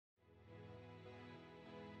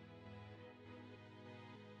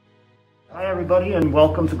Hi everybody and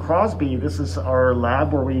welcome to Crosby. This is our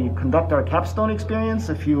lab where we conduct our capstone experience.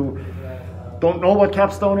 If you don't know what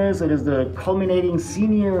capstone is, it is the culminating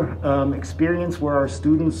senior experience where our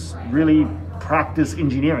students really practice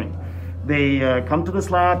engineering. They come to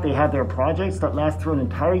this lab, they have their projects that last through an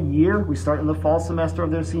entire year. We start in the fall semester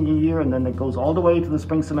of their senior year and then it goes all the way to the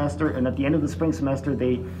spring semester, and at the end of the spring semester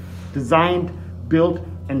they designed, built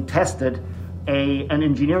and tested an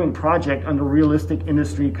engineering project under realistic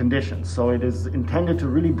industry conditions. So it is intended to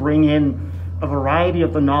really bring in a variety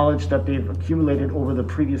of the knowledge that they've accumulated over the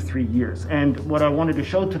previous 3 years. And what I wanted to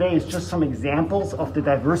show today is just some examples of the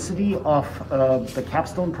diversity of the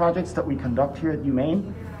capstone projects that we conduct here at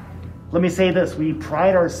UMaine. Let me say this, we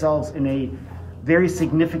pride ourselves in a very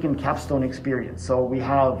significant capstone experience. So we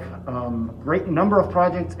have a great number of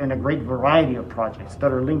projects and a great variety of projects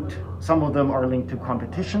that are linked. Some of them are linked to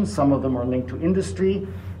competition, some of them are linked to industry,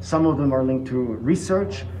 some of them are linked to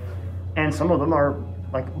research, and some of them are,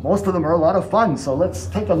 most of them are a lot of fun. So let's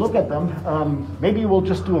take a look at them. Maybe we'll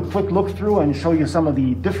just do a quick look through and show you some of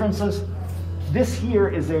the differences. This here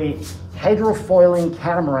is a hydrofoiling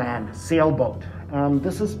catamaran sailboat.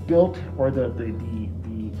 This is built, or the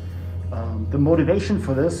motivation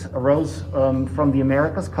for this arose from the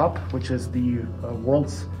America's Cup, which is the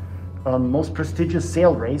world's most prestigious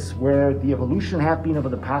sail race, where the evolution had been over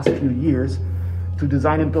the past few years to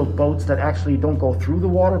design and build boats that actually don't go through the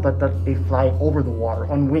water, but that they fly over the water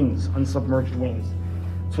on wings, unsubmerged wings.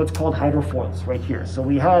 So it's called hydrofoils right here. So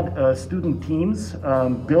we had student teams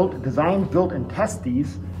design, build and test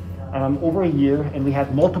these over a year, and we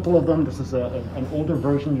had multiple of them. This is an older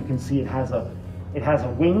version. You can see it has a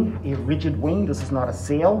wing, a rigid wing. This is not a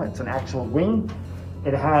sail, it's an actual wing.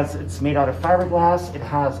 It's made out of fiberglass. It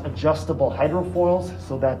has adjustable hydrofoils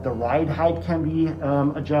so that the ride height can be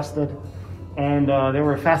adjusted. And they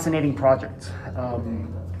were fascinating projects.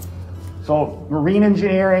 So marine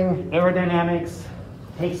engineering, aerodynamics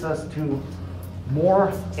takes us to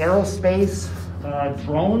more aerospace.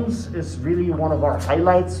 Drones is really one of our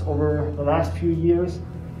highlights over the last few years.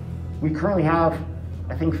 We currently have,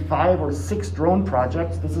 I think, 5 or 6 drone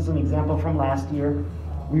projects. This is an example from last year.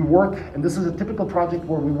 We work, and this is a typical project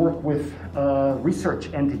where we work with research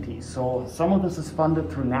entities. So some of this is funded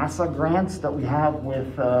through NASA grants that we have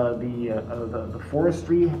with the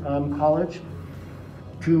forestry college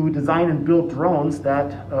to design and build drones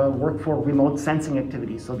that work for remote sensing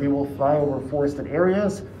activities. So they will fly over forested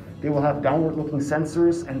areas, they will have downward looking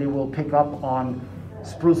sensors, and they will pick up on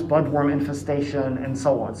spruce budworm infestation and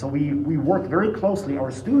so on. So we work very closely,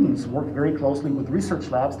 our students work very closely with research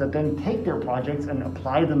labs that then take their projects and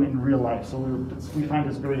apply them in real life. So we find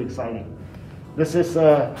this very exciting. This is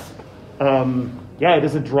it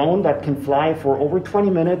is a drone that can fly for over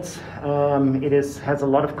 20 minutes. It has a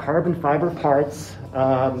lot of carbon fiber parts.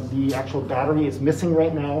 The actual battery is missing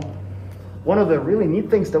right now. One of the really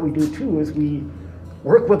neat things that we do too is we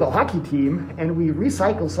work with a hockey team and we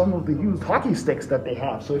recycle some of the used hockey sticks that they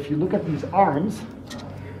have. So if you look at these arms,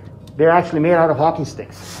 they're actually made out of hockey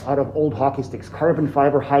sticks, out of old hockey sticks, carbon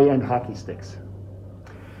fiber high-end hockey sticks.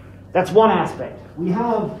 That's one aspect. We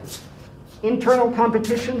have internal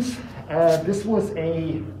competitions. This was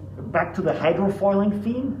back to the hydrofoiling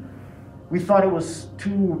theme. We thought it was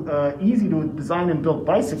too easy to design and build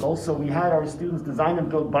bicycles, so we had our students design and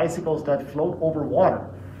build bicycles that float over water.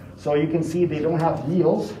 So you can see they don't have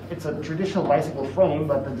wheels. It's a traditional bicycle frame,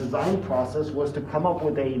 but the design process was to come up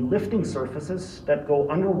with lifting surfaces that go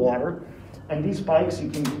underwater. And these bikes,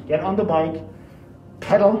 you can get on the bike,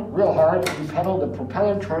 pedal real hard, you pedal, the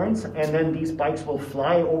propeller turns, and then these bikes will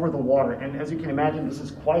fly over the water. And as you can imagine, this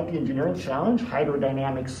is quite the engineering challenge,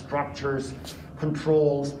 hydrodynamic structures,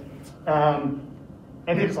 controls, and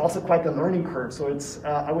it is also quite the learning curve. So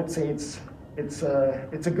I would say it's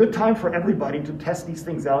a good time for everybody to test these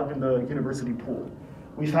things out in the university pool.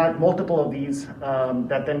 We've had multiple of these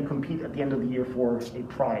that then compete at the end of the year for a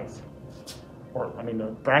prize, or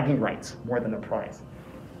bragging rights more than a prize.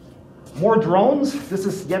 More drones. This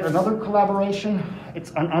is yet another collaboration.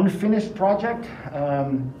 It's an unfinished project.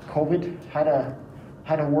 COVID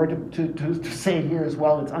had a word to say here as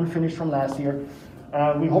well. It's unfinished from last year.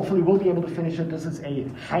 We hopefully will be able to finish it. This is a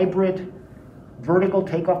hybrid vertical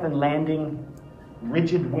takeoff and landing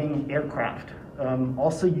rigid wing aircraft,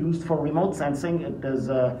 also used for remote sensing. It does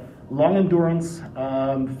long endurance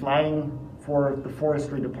flying for the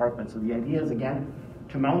forestry department. So the idea is, again,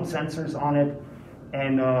 to mount sensors on it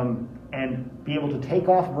and be able to take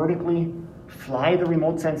off vertically, fly the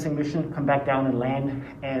remote sensing mission, come back down and land,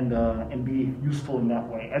 and be useful in that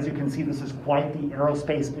way. As you can see, this is quite the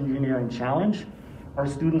aerospace engineering challenge. our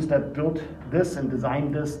students that built this and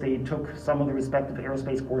designed this, they took some of the respective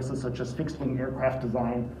aerospace courses such as fixed wing aircraft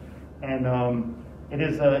design, and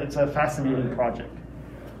it's a fascinating project.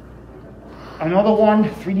 Another one,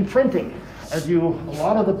 3D printing. A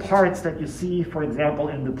lot of the parts that you see, for example,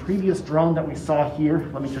 in the previous drone that we saw here,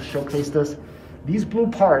 let me just showcase this. These blue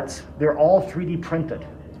parts, they're all 3D printed.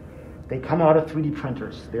 They come out of 3D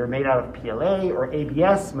printers. They're made out of PLA or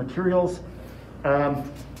ABS materials. So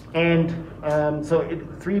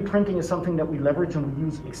 3D printing is something that we leverage and we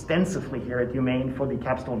use extensively here at UMaine for the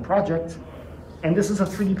capstone projects. And this is a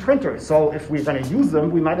 3D printer. So if we're going to use them,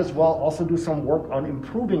 we might as well also do some work on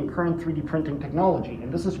improving current 3D printing technology.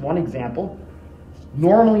 And this is one example.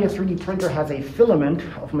 Normally a 3D printer has a filament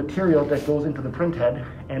of material that goes into the print head,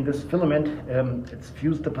 and this filament, it's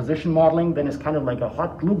fused to position modeling, then it's kind of like a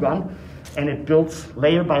hot glue gun, and it builds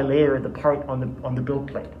layer by layer the part on the build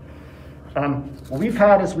plate. What we've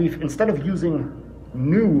had is instead of using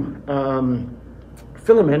new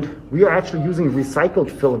filament, we are actually using recycled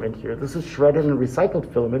filament here. This is shredded and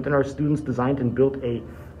recycled filament, and our students designed and built a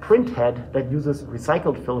print head that uses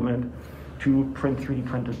recycled filament to print 3D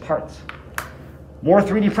printed parts. More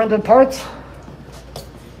 3D printed parts.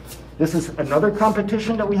 This is another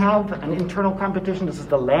competition that we have, an internal competition. This is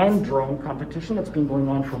the land drone competition that's been going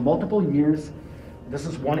on for multiple years. This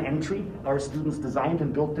is one entry. Our students designed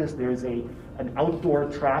and built this. There's an outdoor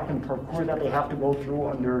track and parkour that they have to go through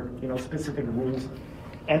under specific rules.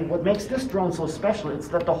 And what makes this drone so special is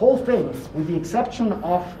that the whole thing, with the exception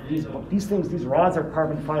of these things, these rods are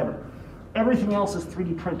carbon fiber. Everything else is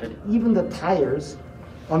 3D printed. Even the tires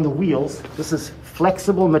on the wheels, this is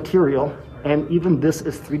flexible material, and even this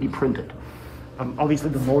is 3D printed. Obviously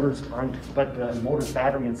the motors aren't, but the motor's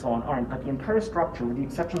battery and so on aren't, but the entire structure, with the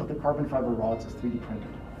exception of the carbon fiber rods, is 3D printed.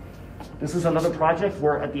 This is another project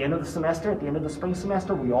where at the end of the semester, at the end of the spring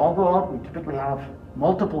semester, we all go out. We typically have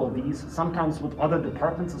multiple of these, sometimes with other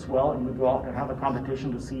departments as well, and we go out and have a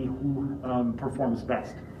competition to see who performs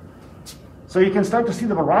best. So you can start to see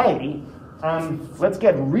the variety. Let's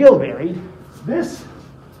get real varied. This,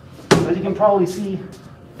 as you can probably see,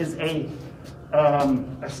 is a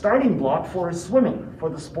starting block for swimming, for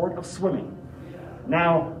the sport of swimming.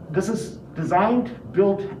 Now, this is designed,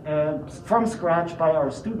 built from scratch by our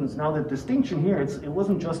students. Now, the distinction here, it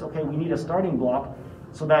wasn't just, okay, we need a starting block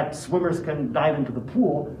so that swimmers can dive into the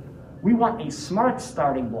pool. We want a smart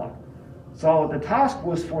starting block. So the task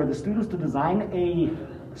was for the students to design a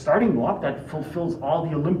starting block that fulfills all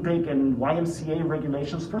the Olympic and YMCA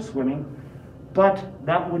regulations for swimming, but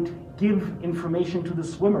that would give information to the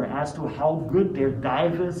swimmer as to how good their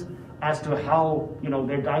dive is, as to how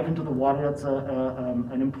their dive into the water. That's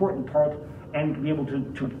an important part, and be able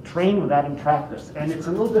to train with that in practice. And it's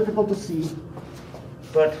a little difficult to see,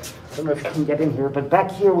 but I don't know if you can get in here, but back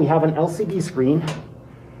here we have an LCD screen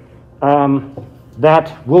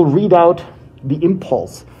that will read out the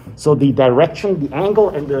impulse. So the direction, the angle,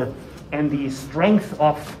 and the strength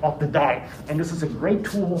of the dive. And this is a great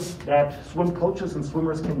tool that swim coaches and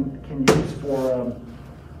swimmers can use for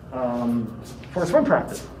swim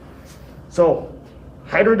practice. So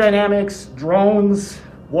hydrodynamics, drones,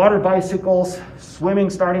 water bicycles, swimming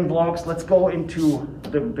starting blocks. Let's go into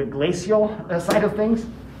the glacial side of things.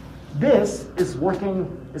 This is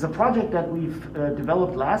a project that we've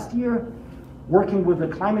developed last year, working with the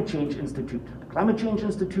Climate Change Institute. The Climate Change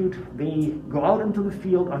Institute, they go out into the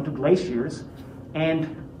field, onto glaciers,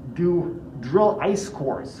 and drill ice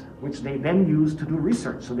cores, which they then use to do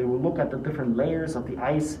research. So they will look at the different layers of the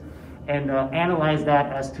ice and analyze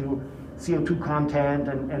that as to CO2 content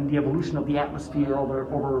and the evolution of the atmosphere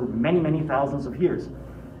over many, many thousands of years.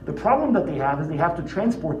 The problem that they have is they have to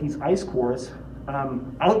transport these ice cores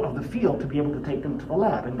out of the field to be able to take them to the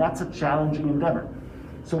lab, and that's a challenging endeavor.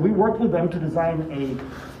 So we worked with them to design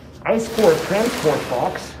a ice core transport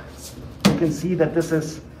box. You can see that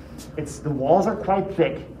the walls are quite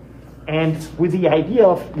thick, and with the idea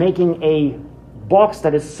of making a box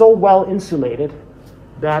that is so well insulated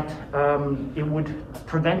that it would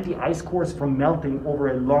prevent the ice cores from melting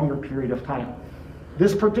over a longer period of time.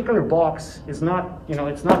 This particular box is not,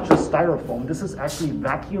 it's not just styrofoam. This is actually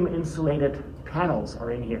vacuum insulated panels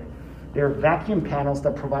are in here. They're vacuum panels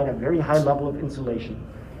that provide a very high level of insulation.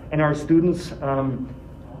 And our students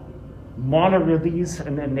monitor these,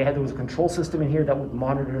 and then there was a control system in here that would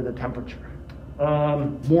monitor the temperature.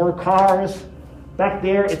 More cars. Back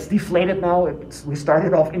there, it's deflated now. We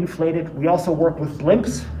started off inflated. We also work with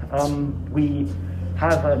Blimps. We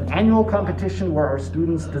have an annual competition where our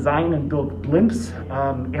students design and build Blimps,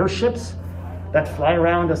 airships that fly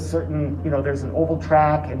around a certain, there's an oval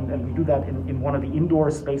track, and we do that in one of the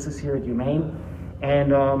indoor spaces here at UMaine.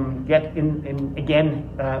 and get again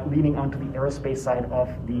leading onto the aerospace side of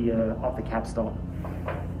the capstone.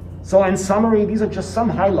 So in summary, these are just some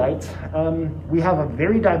highlights. We have a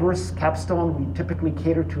very diverse capstone. We typically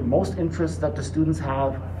cater to most interests that the students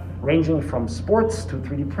have, ranging from sports to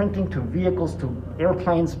 3D printing to vehicles to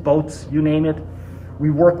airplanes, boats, you name it.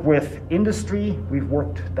 We work with industry. We've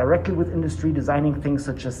worked directly with industry, designing things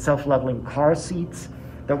such as self-leveling car seats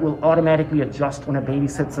that will automatically adjust when a baby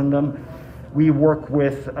sits in them. We work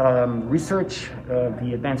with research,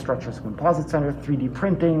 the Advanced Structures Composite Center, 3D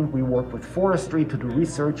printing. We work with forestry to do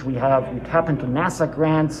research. We tap into NASA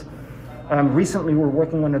grants. Recently, we're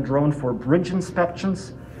working on a drone for bridge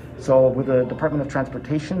inspections. So with the Department of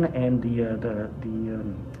Transportation and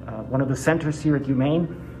one of the centers here at UMaine,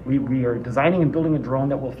 we are designing and building a drone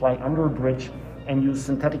that will fly under a bridge and use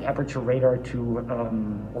synthetic aperture radar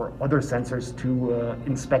or other sensors to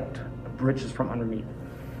inspect bridges from underneath.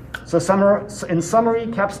 So in summary,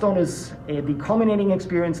 Capstone is the culminating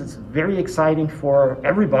experience. It's very exciting for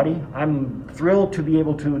everybody. I'm thrilled to be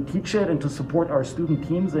able to teach it and to support our student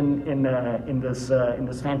teams in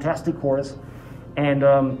this fantastic course. And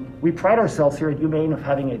we pride ourselves here at UMaine of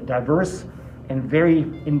having a diverse and very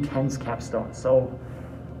intense capstone. So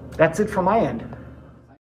that's it from my end.